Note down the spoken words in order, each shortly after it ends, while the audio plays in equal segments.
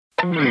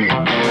Welcome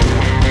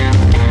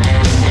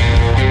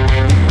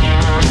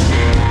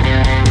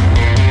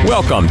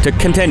to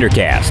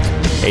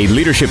ContenderCast, a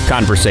leadership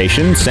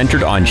conversation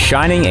centered on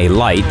shining a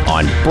light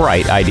on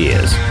bright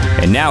ideas.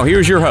 And now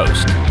here's your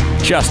host,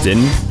 Justin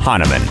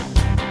Hahnemann.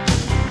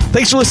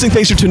 Thanks for listening.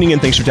 Thanks for tuning in.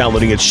 Thanks for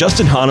downloading. It's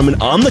Justin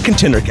Hahnemann on the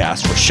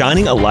ContenderCast. We're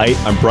shining a light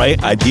on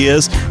bright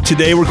ideas.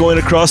 Today we're going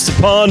across the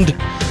pond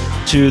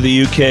to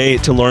the UK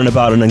to learn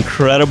about an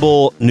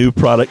incredible new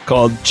product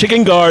called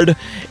Chicken Guard.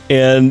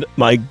 And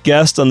my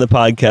guest on the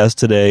podcast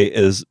today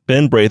is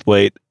Ben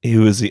Braithwaite,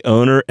 who is the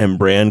owner and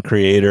brand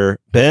creator.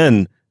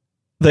 Ben,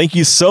 thank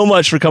you so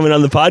much for coming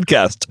on the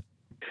podcast.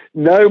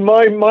 No,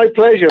 my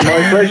pleasure.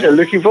 My pleasure.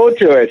 Looking forward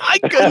to it. I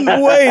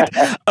couldn't wait.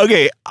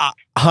 Okay,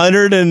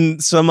 100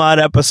 and some odd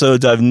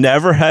episodes. I've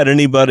never had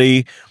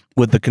anybody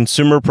with a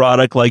consumer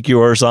product like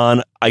yours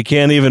on. I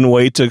can't even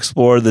wait to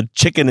explore the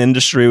chicken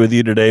industry with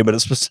you today, but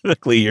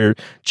specifically your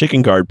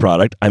Chicken Guard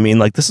product. I mean,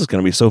 like, this is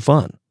going to be so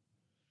fun.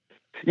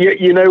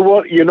 You know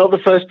what? You're not the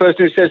first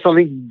person who said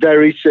something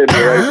very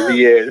similar over the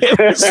years.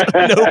 It's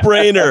a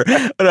no-brainer.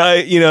 And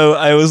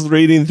I was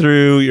reading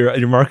through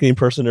your marketing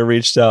person who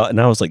reached out, and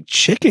I was like,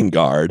 Chicken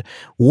Guard?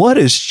 What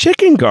is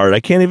Chicken Guard? I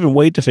can't even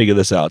wait to figure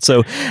this out.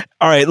 So,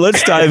 all right,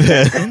 let's dive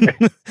in.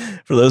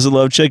 For those who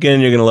love chicken,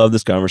 you're going to love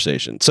this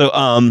conversation. So,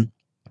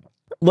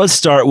 let's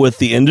start with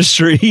the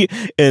industry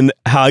and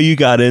how you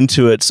got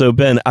into it. So,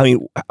 Ben, I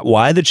mean,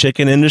 why the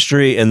chicken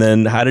industry, and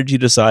then how did you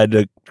decide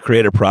to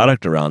create a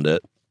product around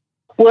it?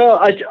 Well,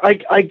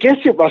 I guess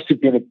it must have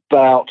been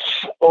about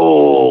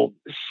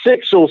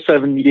 6 or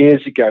 7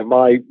 years ago.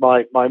 My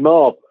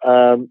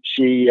mom,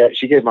 she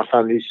gave my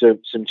family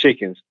some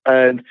chickens,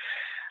 and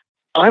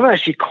I'm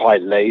actually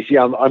quite lazy.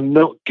 I'm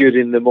not good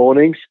in the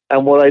mornings,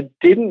 and what I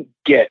didn't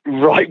get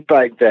right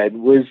back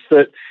then was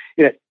that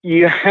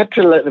you had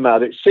to let them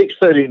out at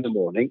 6:30 in the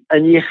morning,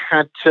 and you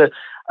had to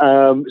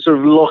sort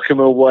of lock them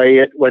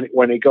away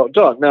when it got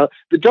dark. Now,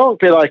 the dark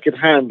bit I could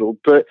handle,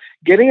 but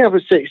getting up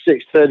at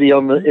 6:30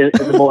 in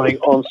the morning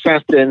on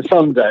Saturday and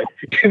Sunday,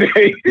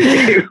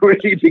 it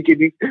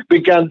really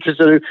began to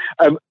sort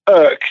of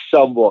irk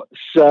somewhat.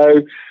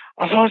 So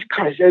I thought,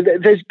 Christ,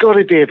 there's got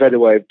to be a better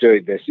way of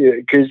doing this,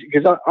 because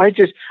I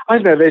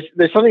don't know,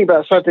 there's something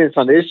about Saturday and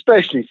Sunday,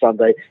 especially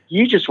Sunday.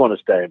 You just want to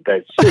stay in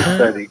bed.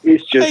 6:30,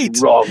 it's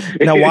just wrong.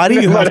 Now, why do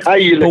you have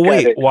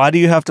to? Why do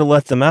you have to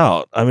let them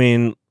out? I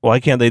mean, why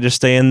can't they just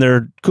stay in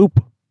their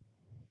coop?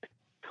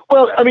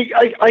 Well, I mean,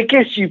 I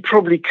guess you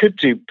probably could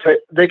do,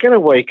 but they're going to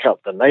wake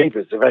up the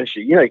neighbors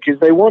eventually, because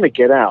they want to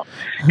get out.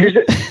 Because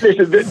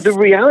the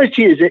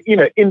reality is that,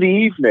 in the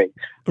evening,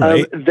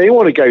 right, they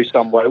want to go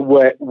somewhere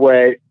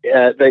where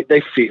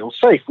they feel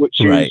safe, which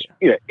is,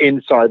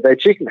 inside their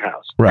chicken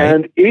house. Right.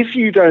 And if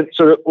you don't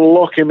sort of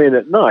lock them in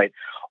at night,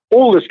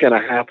 all that's going to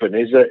happen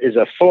is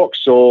a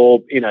fox,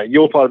 or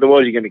your part of the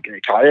world, you're going to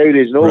get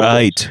coyotes and all.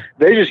 Right.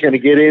 They're just going to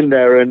get in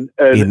there and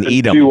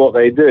eat do what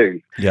they do.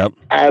 Yep.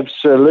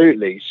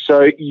 Absolutely.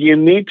 So you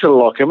need to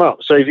lock them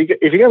up. So if you're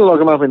going to lock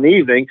them up in the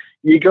evening,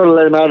 you got to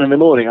let them out in the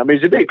morning. I mean,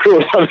 it's a bit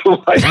cruel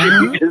otherwise.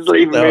 You just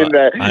leave them in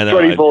there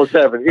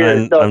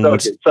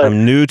 24/7.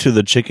 I'm new to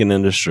the chicken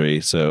industry,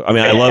 so I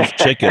mean, I love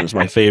chicken. It's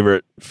my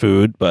favorite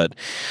food, but.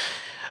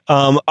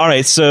 All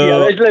right,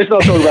 so let's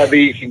not talk about the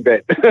eating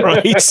bit.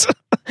 Right.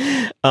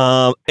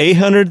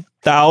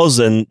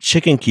 800,000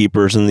 chicken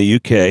keepers in the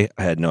UK.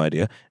 I had no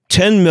idea.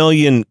 10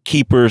 million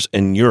keepers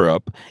in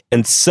Europe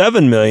and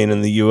 7 million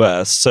in the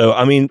US. So,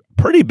 I mean,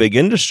 pretty big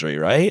industry,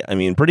 right? I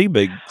mean, pretty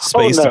big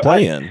space to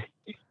play in.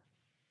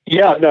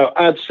 Yeah, no,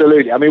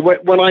 absolutely. I mean,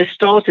 when I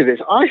started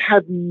this, I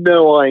had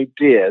no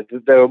idea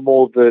that there were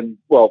more than,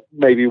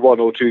 maybe 1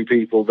 or 2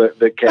 people that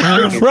kept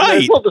chickens.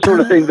 Right. It's not the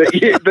sort of thing that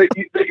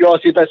you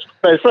ask your best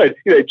friend.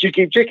 Do you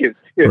keep chickens?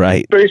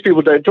 Right. Most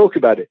people don't talk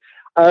about it.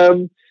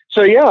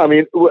 So, yeah, I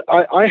mean,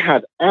 I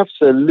had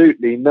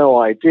absolutely no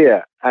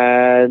idea.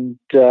 And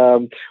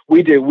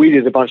we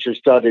did a bunch of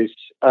studies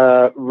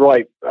a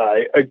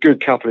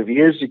good couple of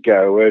years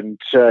ago. And,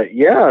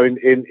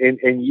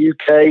 in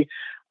UK,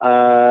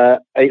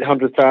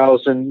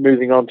 800,000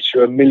 moving on to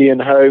 1 million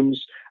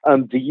homes.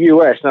 The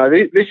US. Now,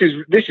 this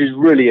is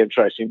really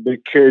interesting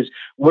because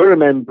we're a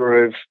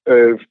member of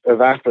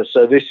APHA,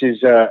 so this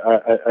is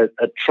a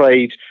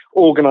trade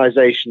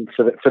organization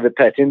for the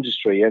pet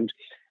industry, and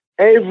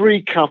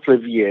every couple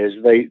of years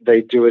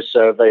they do a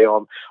survey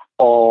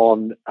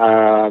on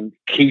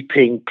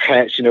keeping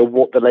pets,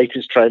 what the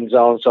latest trends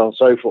are, and so on and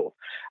so forth.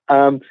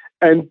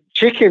 And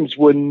chickens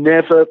were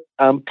never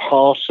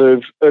part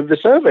of the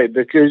survey,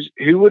 because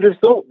who would have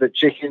thought that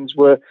chickens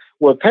were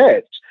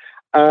pets?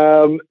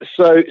 So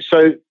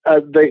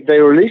they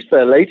released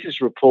their latest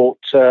report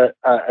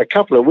a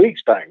couple of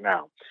weeks back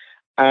now,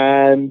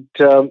 and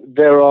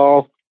there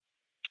are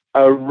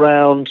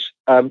around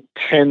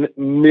 10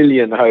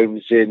 million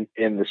homes in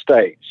the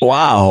States.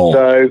 Wow!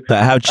 So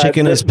that have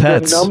chicken as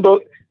pets.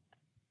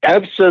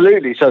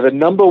 Absolutely. So the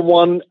number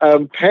one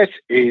pet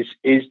is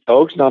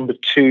dogs. Number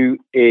 2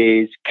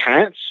 is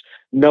cats.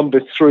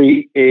 Number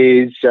 3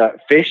 is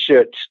fish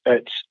at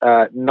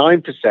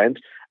 9%.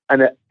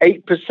 and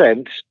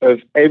 8%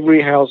 of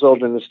every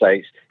household in the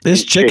States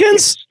is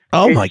chickens.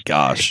 Oh my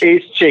gosh!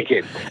 It's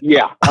chicken.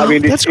 Yeah, I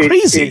mean that's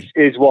crazy.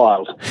 It's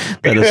wild.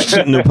 That is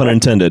no pun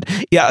intended.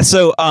 Yeah.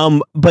 So,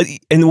 but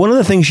and one of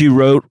the things you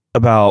wrote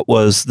about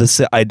was this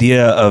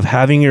idea of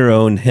having your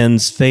own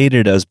hens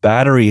faded as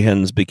battery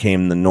hens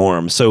became the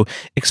norm. So,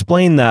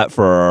 explain that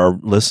for our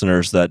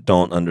listeners that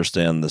don't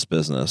understand this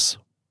business.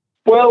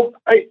 Well,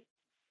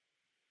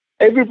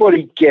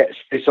 everybody gets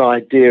this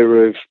idea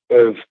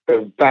of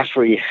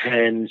battery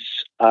hens.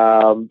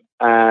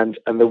 And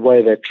the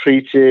way they're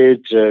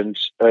treated and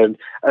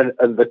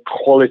the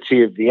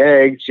quality of the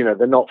eggs,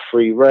 they're not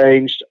free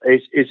range.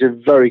 It's a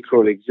very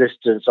cruel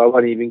existence. I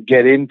won't even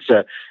get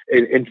into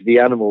the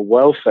animal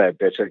welfare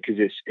bit because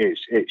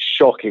it's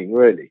shocking,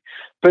 really.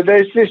 But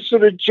there's this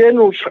sort of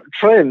general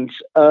trend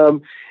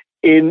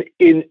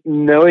in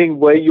knowing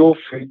where your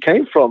food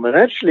came from, and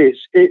actually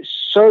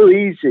it's so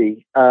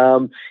easy.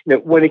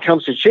 When it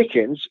comes to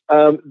chickens,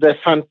 they're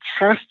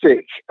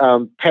fantastic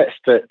pets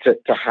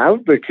to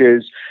have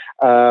because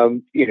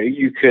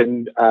you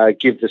can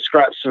give the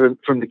scraps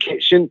from the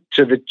kitchen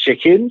to the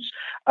chickens.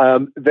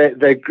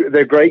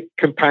 They're great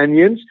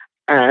companions.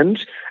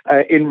 And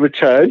in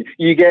return,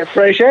 you get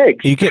fresh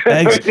eggs. You get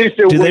eggs.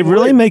 Do they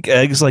really make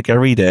eggs like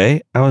every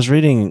day? I was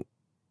reading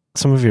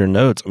some of your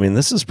notes. I mean,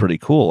 this is pretty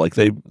cool. Like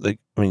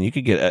you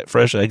could get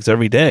fresh eggs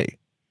every day.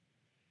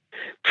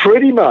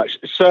 Pretty much.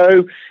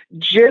 So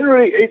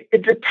generally,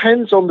 it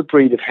depends on the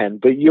breed of hen,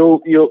 but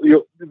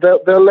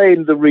they'll lay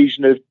in the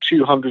region of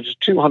 200 to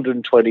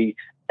 220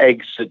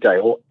 eggs a day,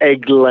 or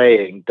egg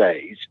laying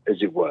days,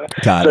 as it were.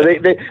 So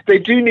they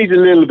do need a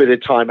little bit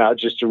of time out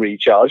just to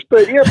recharge.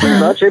 But yeah, pretty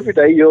much every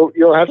day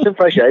you'll have some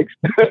fresh eggs.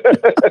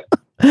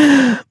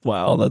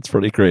 Wow, that's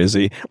pretty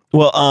crazy.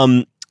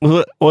 Well,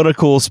 what a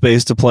cool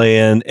space to play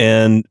in,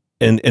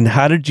 and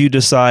how did you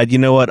decide,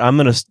 I'm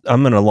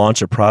gonna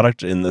launch a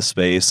product in this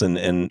space,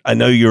 and I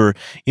know you're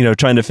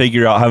trying to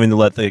figure out having to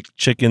let the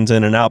chickens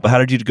in and out, but how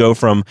did you go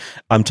from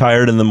I'm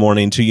tired in the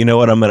morning to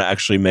I'm gonna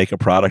actually make a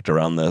product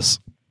around this?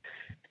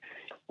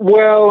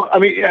 Well, I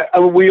mean,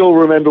 we all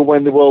remember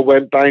when the world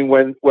went bang,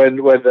 when the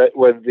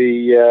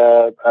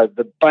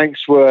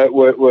banks were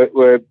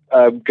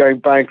going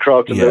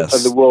bankrupt, and, yes,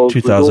 and the world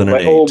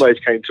 2008.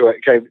 almost came to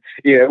it.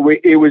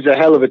 It was a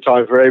hell of a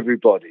time for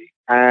everybody.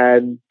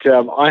 And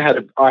I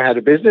had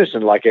a business,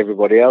 and like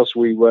everybody else,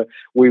 we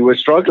were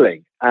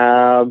struggling.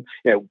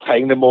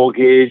 Paying the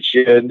mortgage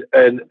and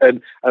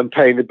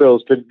paying the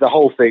bills. The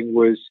whole thing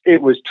was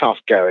tough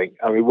going.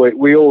 I mean,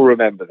 we all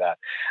remember that.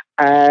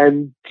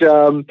 And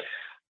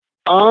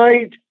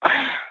I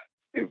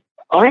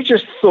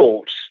just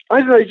thought,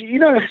 I don't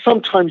know,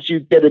 sometimes you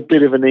get a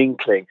bit of an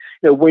inkling,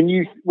 when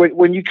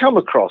you come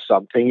across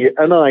something,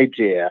 an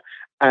idea.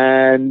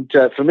 And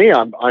for me,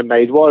 I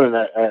made one, and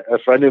a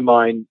friend of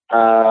mine,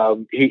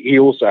 he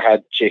also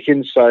had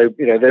chickens. So,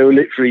 they were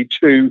literally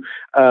two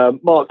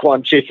Mark I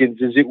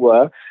chickens, as it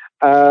were.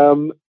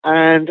 And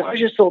I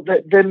just thought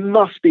that there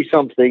must be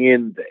something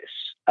in this.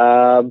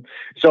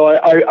 So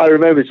I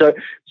remember,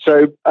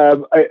 so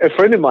a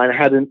friend of mine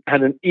had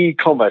an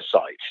e-commerce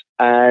site,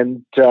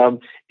 and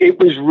it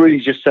was really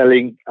just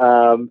selling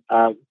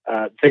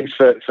things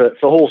for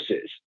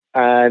horses.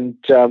 And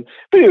but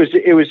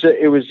it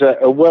was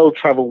a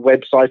well-traveled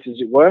website, as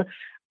it were.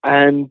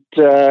 And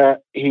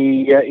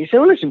he said,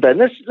 "Well, listen, Ben,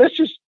 let's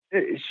just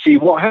see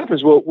what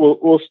happens.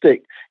 We'll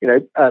stick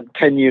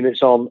 10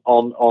 units on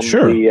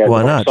sure. The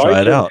why not site,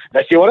 try it out?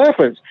 Let's see what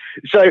happens."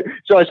 So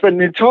I spent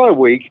an entire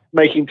week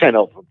making 10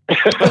 of them.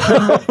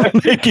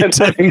 Making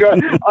 10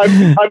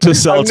 I'm to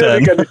sell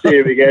 10. never going to see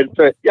him again.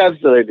 But yeah,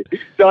 absolutely.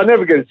 So I'm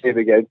never going to see him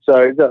again.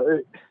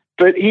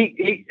 But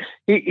he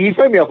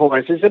phoned me up on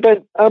Wednesday and said,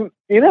 "Ben,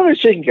 those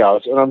chicken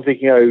guards?" And I'm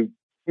thinking,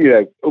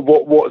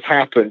 what's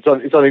happened?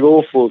 Something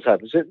awful's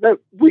happened. I said, "No,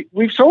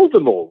 we've sold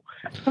them all."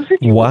 I said,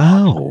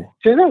 wow.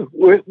 So no,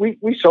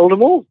 we sold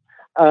them all.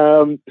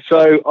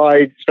 So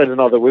I spent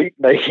another week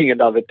making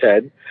another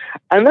 10,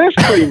 and that's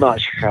pretty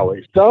much how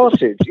it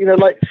started.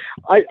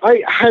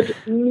 I had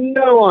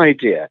no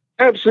idea.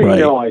 Absolutely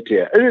no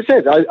idea. As I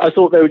said, I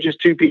thought there were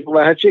just two people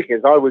that had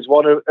chickens. I was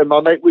one, and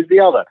my mate was the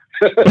other.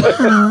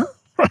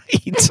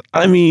 Right.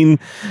 I mean,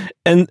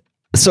 and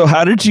so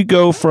how did you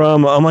go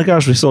from, oh my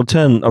gosh, we sold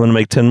 10, I'm going to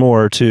make 10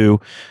 more,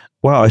 to,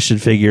 wow, I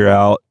should figure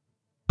out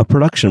a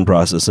production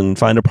process and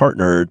find a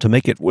partner to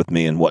make it with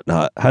me and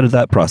whatnot? How did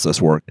that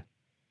process work?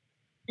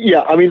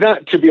 Yeah, I mean,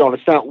 that, to be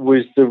honest, that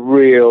was the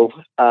real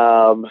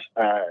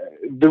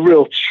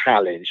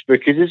challenge,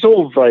 because it's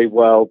all very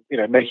well,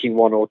 making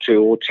 1 or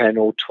 2 or 10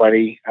 or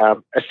 20,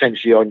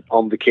 essentially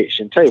on the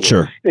kitchen table.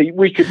 Sure,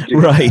 we could do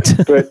right,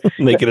 that, but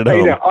make it at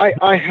home.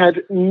 I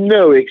had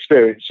no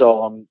experience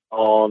on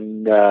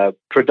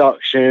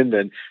production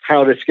and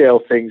how to scale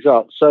things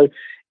up, so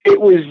it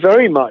was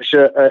very much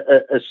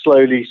a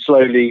slowly,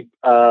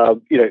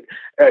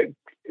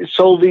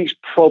 solve each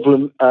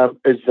problem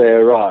as they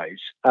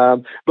arise.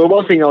 But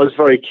one thing I was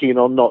very keen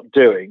on not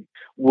doing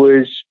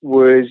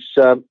was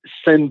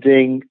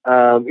sending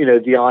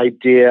the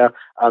idea,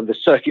 the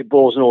circuit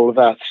boards and all of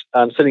that,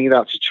 sending it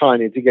out to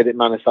China to get it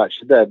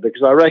manufactured there,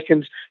 because I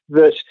reckoned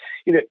that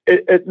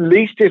at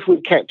least if we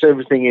kept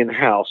everything in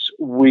house,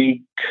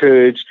 we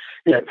could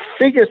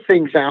figure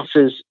things out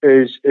as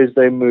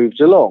they moved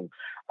along.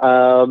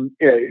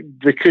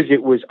 Because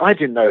I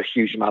didn't know a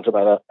huge amount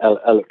about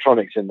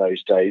electronics in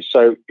those days.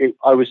 So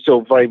I was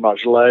still very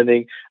much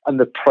learning, and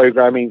the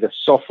programming, the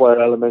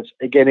software elements,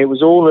 again, it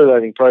was all a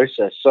learning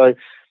process. So,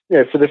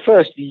 for the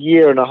first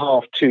year and a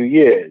half, 2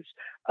 years,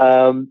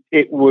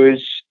 it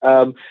was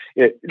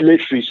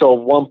literally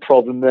solve one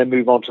problem, then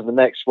move on to the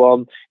next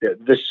one.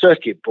 The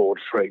circuit board,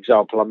 for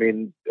example, I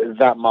mean,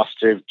 that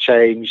must have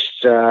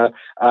changed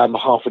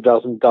half a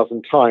dozen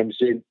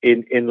times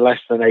in less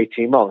than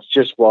 18 months,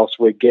 just whilst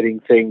we're getting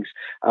things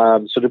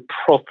sort of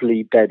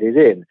properly bedded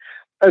in.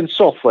 And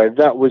software,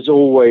 that was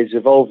always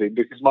evolving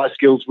because my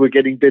skills were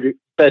getting better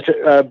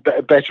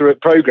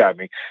at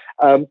programming.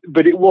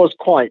 But it was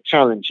quite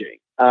challenging.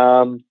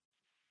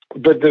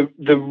 But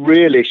the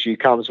real issue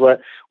comes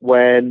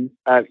when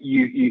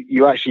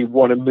you actually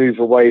want to move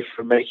away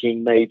from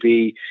making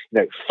maybe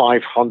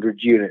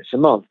 500 units a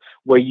month,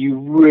 where you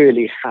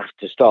really have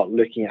to start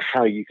looking at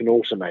how you can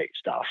automate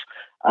stuff.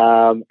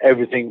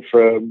 Everything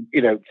from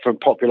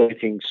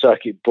populating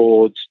circuit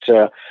boards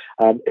to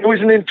it was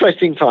an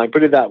interesting time,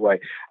 put it that way.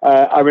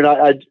 I mean,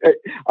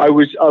 I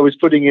was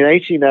putting in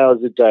 18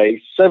 hours a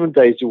day, 7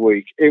 days a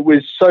week. It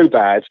was so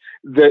bad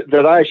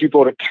that I actually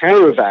bought a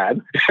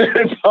caravan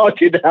and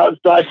parked it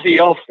outside the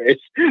office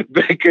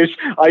because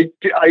I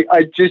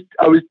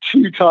was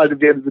too tired at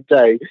the end of the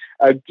day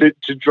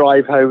to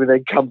drive home and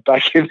then come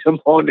back in the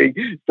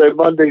morning. So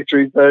Monday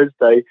through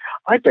Thursday,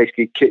 I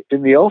basically kicked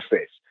in the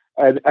office.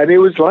 And it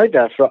was like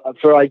that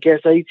for I guess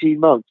 18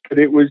 months, but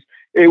it was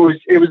a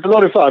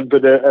lot of fun,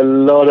 but a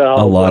lot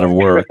of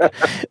work.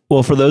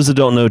 Well, for those that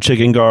don't know,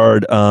 Chicken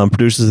Guard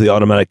produces the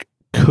automatic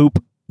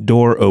coupe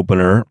door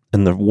opener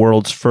and the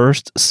world's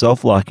first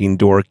self-locking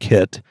door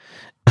kit,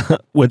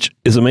 which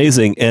is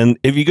amazing. And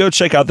if you go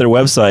check out their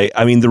website,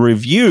 I mean, the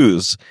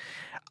reviews,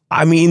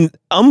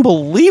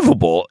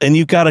 unbelievable. And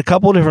you've got a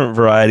couple different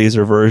varieties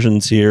or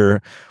versions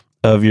here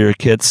of your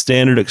kits: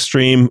 standard,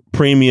 extreme,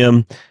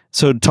 premium.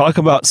 So talk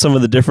about some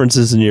of the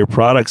differences in your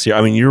products here.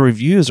 I mean, your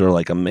reviews are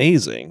like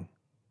amazing.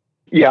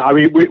 Yeah, I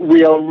mean,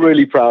 we are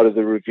really proud of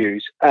the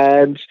reviews,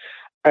 and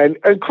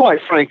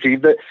quite frankly,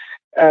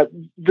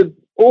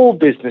 all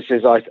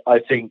businesses I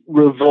think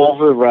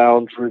revolve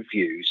around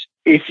reviews.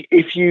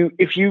 If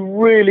you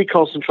really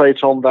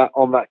concentrate on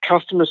that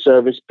customer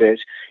service bit,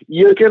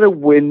 you're going to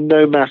win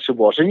no matter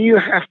what, and you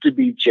have to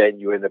be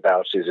genuine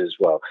about it as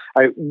well.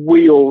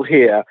 We all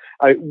here,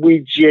 we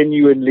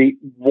genuinely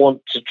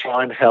want to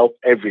try and help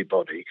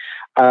everybody.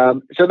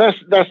 So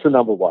that's the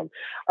number one.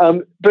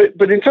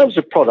 But in terms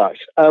of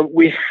products,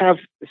 we have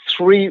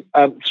three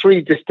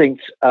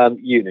distinct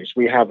units.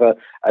 We have a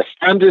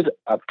standard,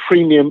 a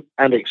premium,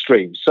 and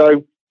extreme.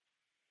 So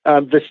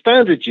the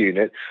standard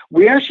unit,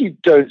 we actually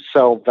don't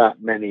sell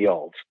that many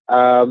of.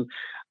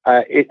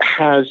 It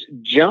has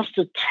just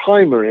a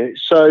timer in it,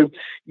 so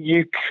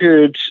you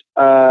could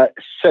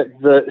set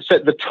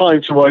the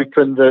time to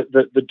open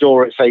the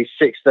door at say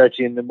 6:30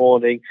 in the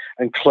morning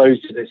and close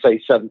it at say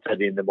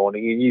 7:30 in the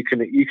morning, and you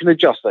can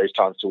adjust those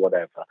times to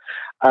whatever.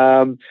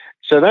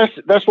 So that's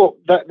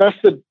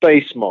the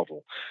base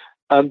model.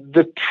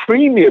 The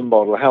premium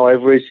model,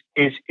 however,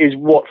 is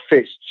what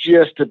fits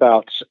just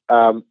about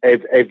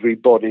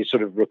everybody's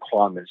sort of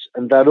requirements,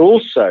 and that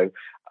also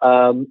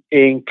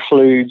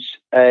includes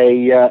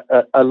a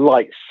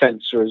light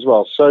sensor as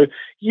well. So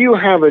you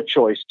have a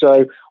choice.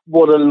 So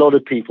what a lot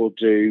of people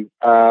do,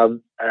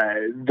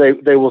 they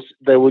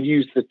will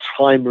use the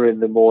timer in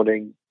the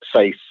morning,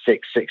 say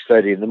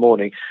 6:30 in the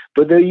morning,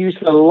 but they'll use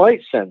the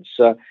light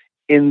sensor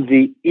in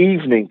the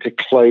evening to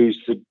close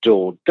the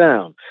door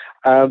down,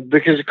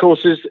 because of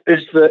course as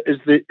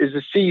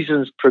the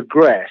seasons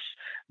progress,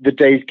 the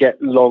days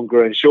get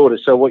longer and shorter.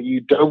 So what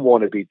you don't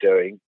want to be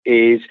doing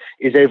is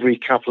every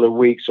couple of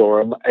weeks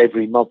or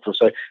every month or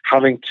so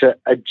having to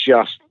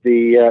adjust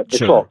the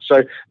Sure. clock.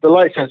 So the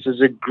light sensor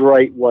is a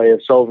great way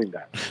of solving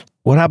that.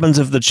 What happens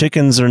if the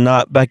chickens are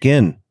not back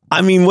in?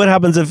 I mean, what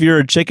happens if you're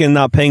a chicken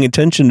not paying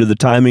attention to the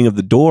timing of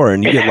the door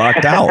and you get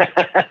locked out?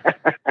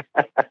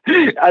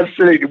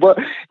 Absolutely. Well,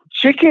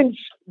 chickens,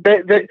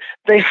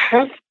 they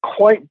have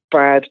quite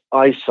bad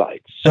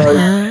eyesight.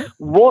 So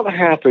what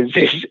happens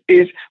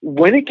is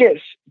when it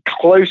gets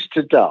close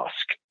to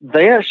dusk,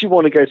 they actually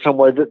want to go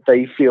somewhere that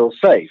they feel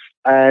safe.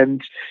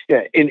 And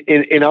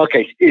in our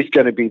case, it's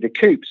going to be the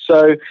coop.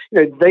 So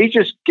they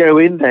just go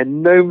in there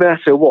no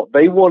matter what.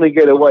 They want to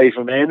get away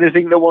from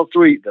anything that wants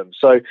to eat them.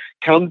 So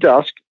come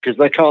dusk, because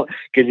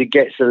it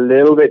gets a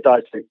little bit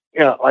dark.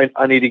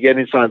 I need to get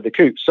inside the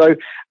coop. So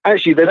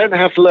actually, they don't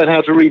have to learn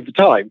how to read the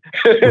time.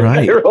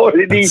 Right. They're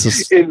already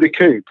in the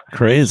coop.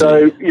 Crazy.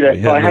 So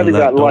by having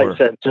that light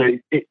sensor,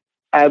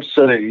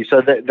 absolutely.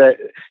 So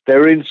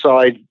they're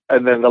inside,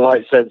 and then the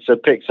light sensor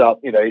picks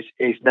up.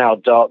 It's now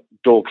dark.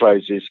 Door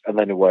closes, and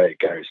then away it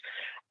goes.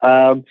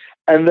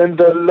 And then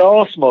the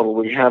last model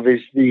we have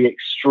is the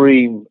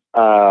extreme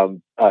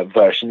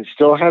version. It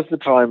still has the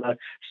timer,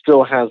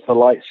 still has the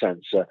light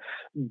sensor,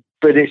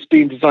 but it's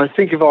been designed.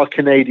 Think of our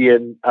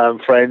Canadian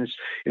friends,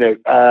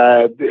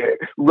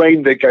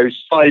 rain that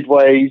goes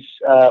sideways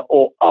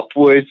or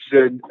upwards,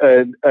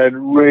 and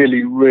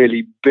really,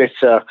 really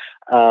bitter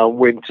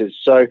winters.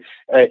 So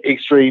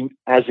extreme,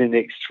 as in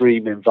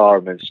extreme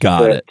environments.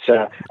 Got it.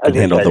 Can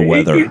handle the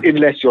weather.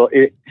 Unless you're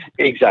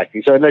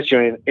exactly. So unless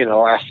you're in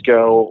Alaska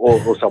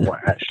or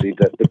somewhere, actually,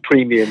 the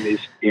premium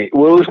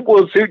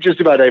will suit just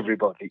about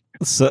everybody.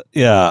 So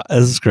yeah,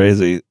 this is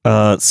crazy.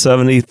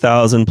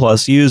 70,000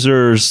 plus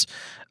users.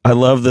 I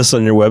love this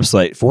on your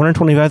website.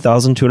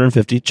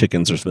 425,250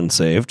 chickens have been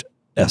saved,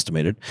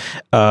 estimated.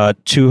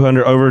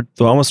 200 over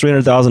almost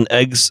 300,000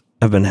 eggs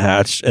have been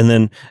hatched, and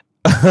then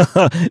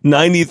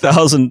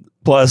 90,000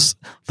 plus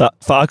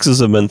foxes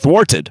have been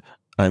thwarted.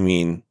 I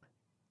mean,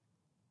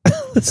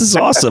 this is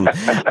awesome.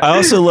 I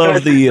also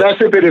love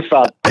that's a bit of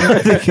fun.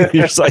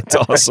 Your site's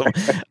awesome.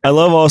 I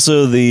love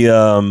also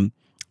the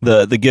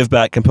give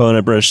back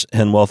component, British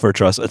Hen Welfare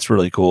Trust. It's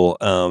really cool.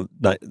 Talk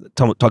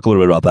a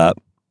little bit about that.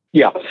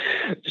 Yeah.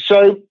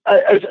 So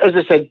as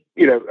I said,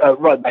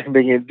 right back in the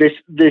beginning,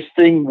 this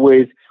thing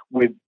with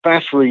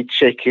battery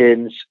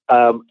chickens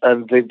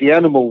and the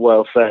animal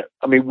welfare.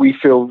 I mean, we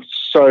feel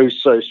so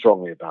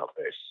strongly about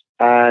this,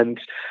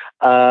 and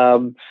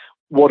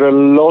what a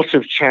lot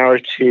of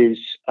charities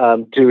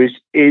do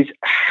is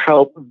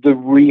help the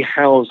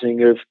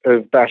rehousing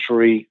of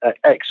battery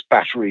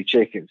ex-battery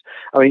chickens.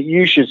 I mean,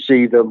 you should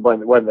see them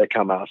when they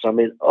come out. I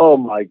mean, oh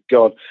my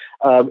God,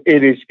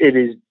 it is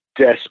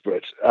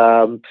desperate,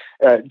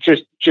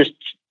 just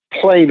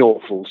plain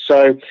awful.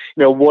 So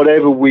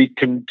whatever we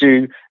can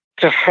do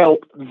to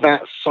help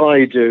that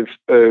side of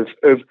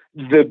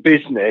the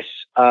business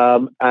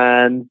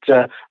and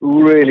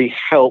really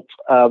help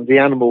the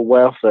animal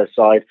welfare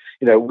side,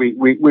 we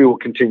will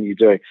continue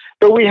doing.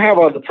 But we have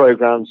other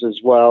programs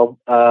as well,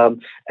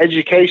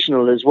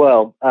 educational as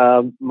well.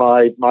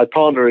 My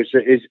partner is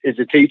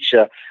a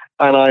teacher,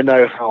 and I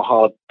know how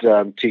hard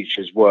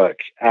teachers work.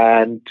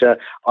 And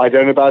I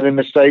don't know about in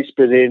the States,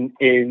 but in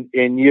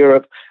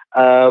Europe,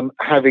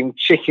 having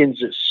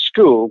chickens at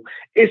school,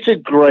 it's a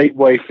great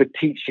way for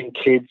teaching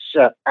kids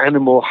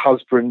animal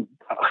husbandry.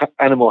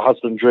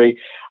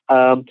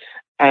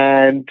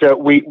 And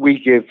we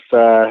give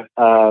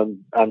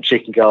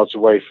chicken guards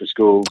away for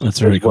school. That's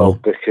very well,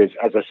 cool. Because,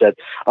 as I said,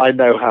 I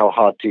know how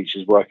hard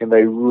teachers work, and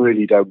they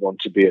really don't want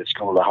to be at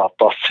school at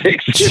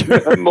 6:30 in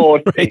the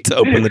morning. Right, to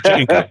open the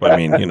chicken coop. I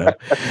mean,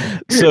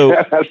 So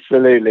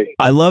absolutely.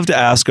 I love to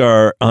ask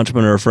our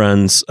entrepreneur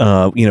friends,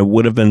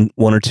 what have been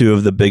one or two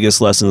of the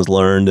biggest lessons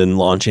learned in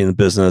launching the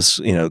business,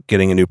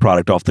 getting a new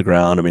product off the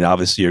ground. I mean,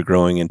 obviously you're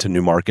growing into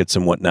new markets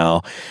and what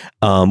now.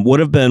 What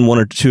have been one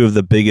or two of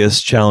the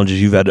biggest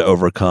challenges you've had to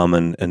overcome,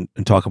 and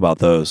talk about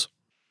those?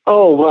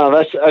 Oh, wow,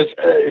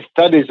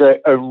 that is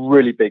a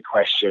really big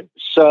question.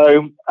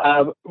 So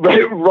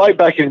right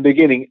back in the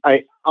beginning,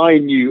 I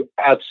knew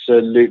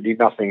absolutely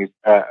nothing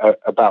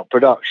about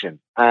production.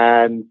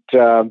 And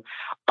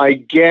I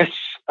guess,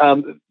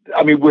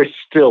 we're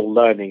still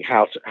learning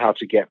how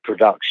to get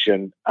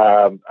production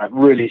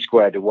really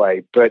squared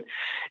away. But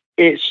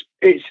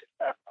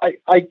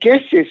I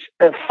guess it's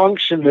a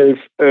function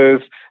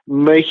of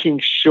making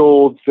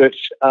sure that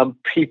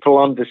people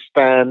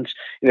understand,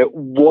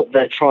 what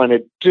they're trying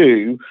to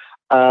do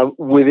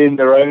within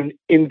their own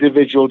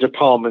individual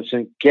departments,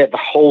 and get the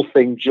whole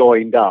thing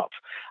joined up,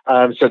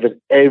 so that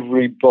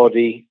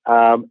everybody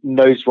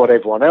knows what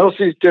everyone else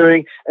is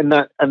doing, and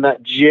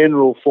that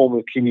general form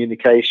of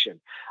communication.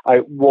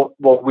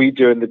 What we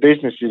do in the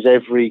business is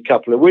every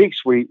couple of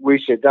weeks we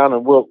sit down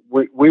and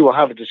we will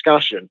have a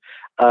discussion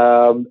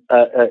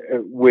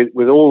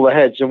with all the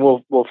heads, and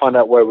we'll find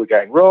out where we're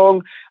going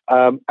wrong,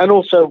 and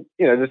also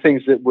the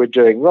things that we're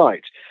doing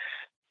right.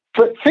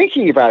 But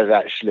thinking about it,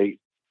 actually,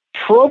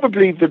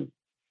 probably the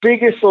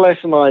biggest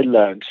lesson I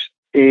learned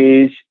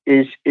is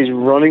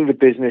running the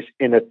business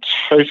in a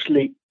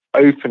totally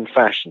open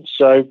fashion.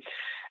 So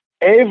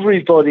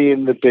everybody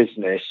in the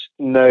business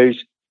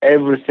knows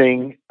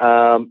everything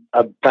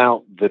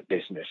about the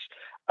business,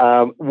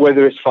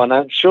 whether it's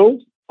financial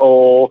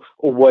or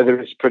whether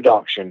it's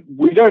production.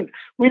 We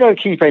don't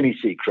keep any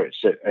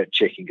secrets at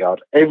Chicken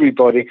Guard.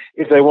 Everybody,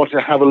 if they want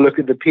to have a look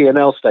at the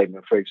P&L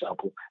statement, for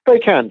example, they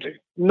can do.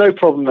 No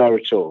problem there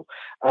at all.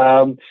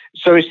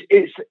 So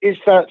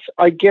it's that,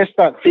 I guess,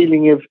 that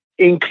feeling of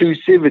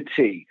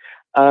inclusivity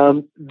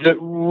that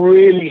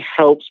really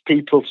helps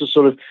people to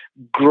sort of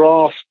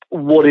grasp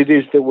what it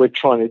is that we're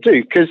trying to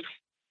do. Because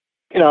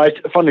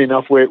funnily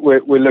enough,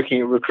 we're looking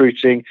at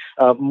recruiting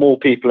more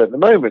people at the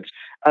moment.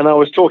 And I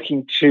was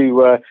talking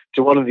to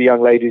one of the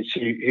young ladies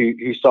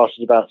who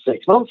started about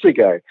 6 months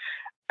ago,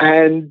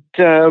 and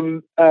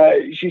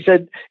she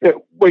said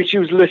when she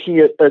was looking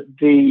at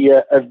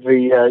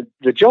the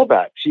job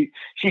app, she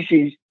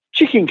sees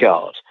Chicken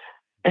Guard.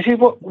 I said,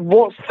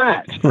 "What's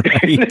that?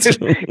 Right.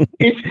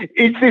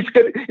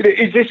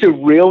 Is this a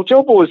real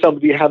job, or is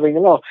somebody having a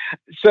laugh?"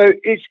 So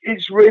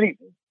it's really,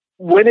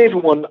 when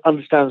everyone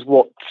understands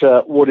what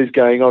is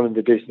going on in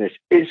the business,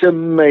 it's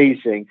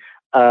amazing.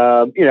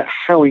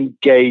 How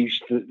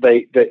engaged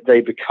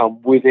they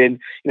become within,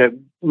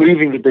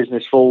 moving the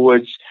business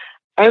forwards,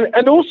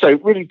 and also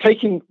really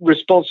taking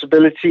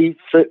responsibility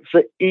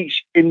for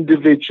each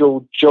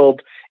individual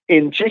job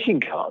in Chicken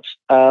Guard.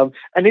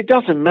 And it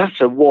doesn't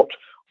matter what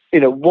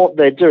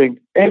they're doing.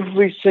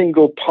 Every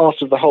single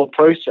part of the whole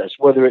process,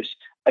 whether it's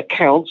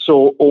accounts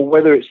or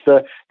whether it's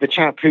the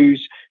chap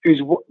who's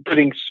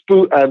putting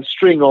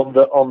string on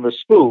the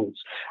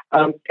spools,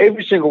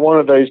 every single one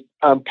of those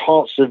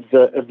parts of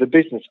the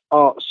business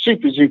are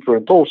super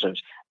important.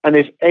 And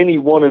if any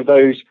one of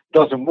those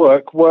doesn't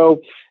work, well,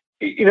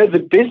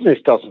 the business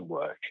doesn't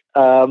work.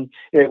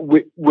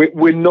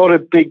 We're not a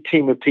big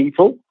team of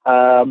people.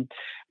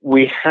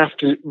 We have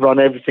to run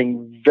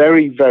everything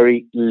very,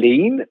 very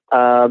lean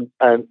and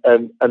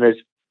as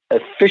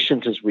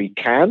efficient as we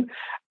can.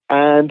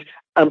 And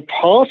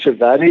part of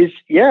that is,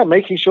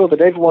 making sure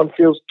that everyone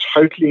feels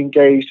totally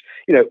engaged,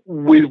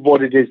 with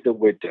what it is that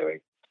we're doing.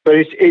 But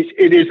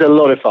it is a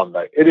lot of fun,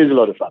 though. It is a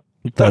lot of fun.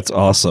 That's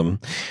awesome.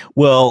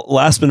 Well,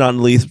 last but not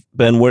least,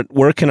 Ben,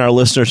 where can our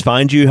listeners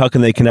find you? How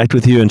can they connect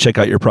with you and check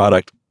out your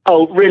product?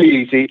 Oh, really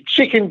easy.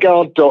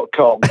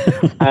 chickenguard.com.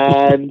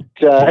 And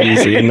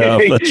easy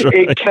enough. That's right.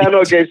 It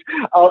cannot get...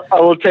 I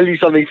will tell you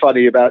something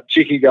funny about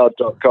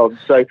chickenguard.com.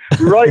 So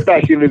right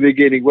back in the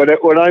beginning,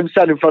 when I'm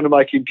sat in front of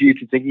my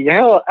computer thinking,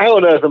 how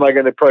on earth am I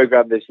going to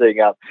program this thing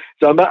up?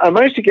 So I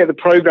managed to get the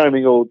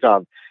programming all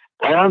done.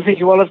 And I'm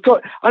thinking, well, I've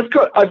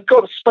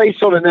got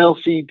space on an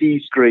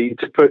LCD screen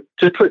to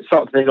put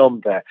something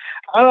on there.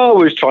 And I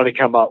was trying to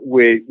come up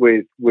with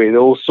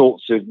all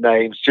sorts of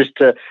names just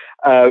to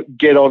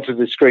get onto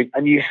the screen.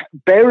 And you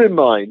bear in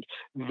mind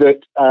that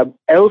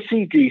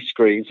LCD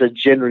screens are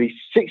generally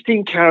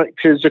 16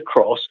 characters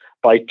across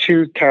by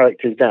 2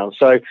 characters down.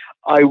 So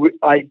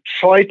I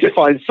tried to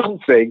find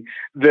something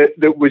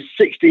that was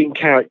 16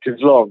 characters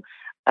long,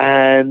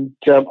 and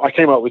I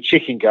came up with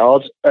Chicken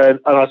Guard, and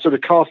I sort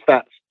of cast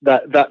that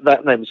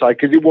name aside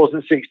because it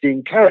wasn't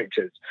 16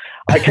 characters.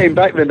 I came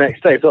back the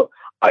next day, thought,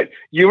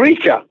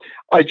 Eureka!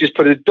 I just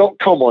put a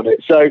 .com on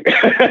it. So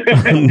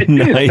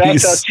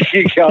nice. That's how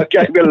Chicken Guard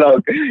came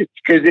along,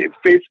 because it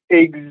fits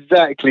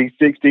exactly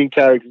 16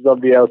 characters on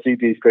the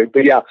LCD screen.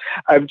 But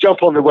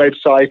jump on the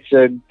website,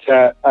 and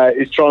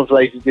it's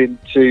translated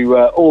into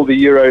all the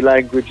Euro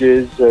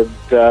languages, and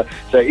so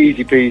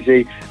easy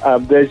peasy.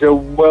 There's a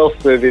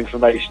wealth of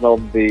information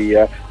on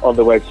the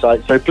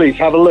website, so please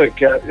have a look.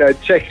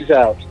 Check us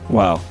out.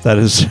 Wow, that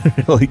is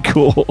really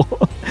cool.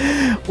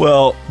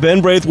 Well,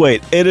 Ben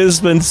Braithwaite, it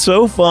has been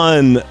so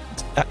fun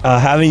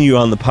having you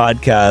on the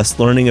podcast,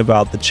 learning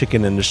about the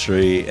chicken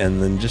industry,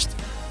 and then just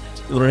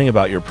learning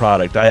about your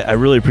product. I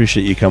really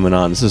appreciate you coming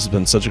on. This has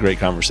been such a great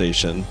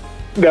conversation.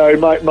 No,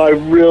 my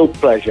real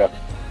pleasure.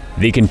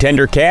 The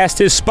Contender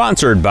Cast is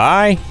sponsored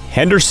by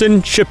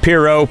Henderson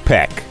Shapiro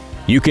Peck.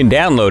 You can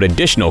download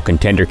additional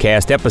Contender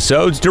Cast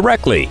episodes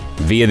directly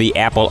via the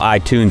Apple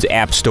iTunes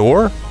App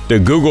Store, the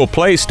Google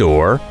Play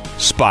Store,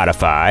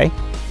 Spotify,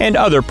 and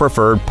other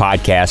preferred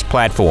podcast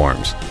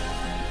platforms.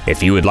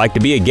 If you would like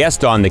to be a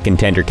guest on the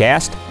Contender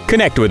Cast,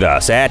 connect with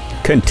us at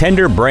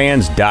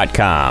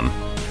contenderbrands.com.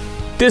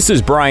 This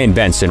is Brian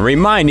Benson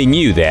reminding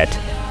you that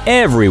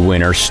every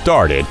winner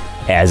started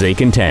as a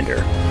contender.